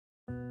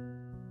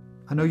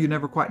I know you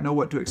never quite know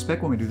what to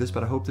expect when we do this,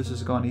 but I hope this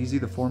has gone easy,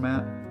 the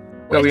format.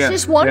 It's yeah,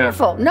 just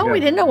wonderful. yeah, No, yeah. we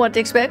didn't know what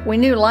to expect. We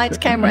knew lights,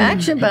 camera,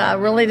 action, but I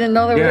really didn't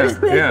know there was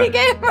Yeah, a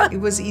camera.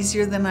 It was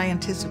easier than I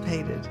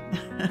anticipated.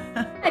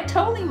 I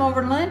told him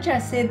over lunch, I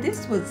said,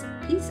 this was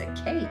a piece of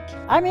cake.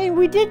 I mean,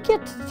 we did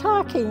get to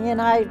talking,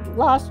 and I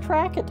lost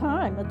track of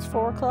time. It's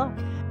 4 o'clock.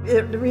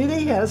 It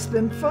really has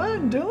been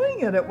fun doing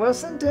it. It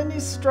wasn't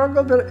any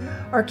struggle, but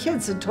our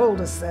kids had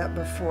told us that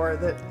before,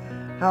 that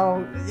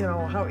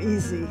how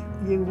easy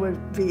you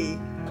would be.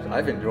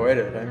 I've enjoyed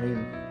it. I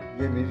mean,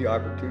 give me the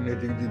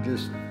opportunity to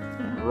just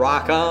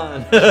rock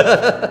on.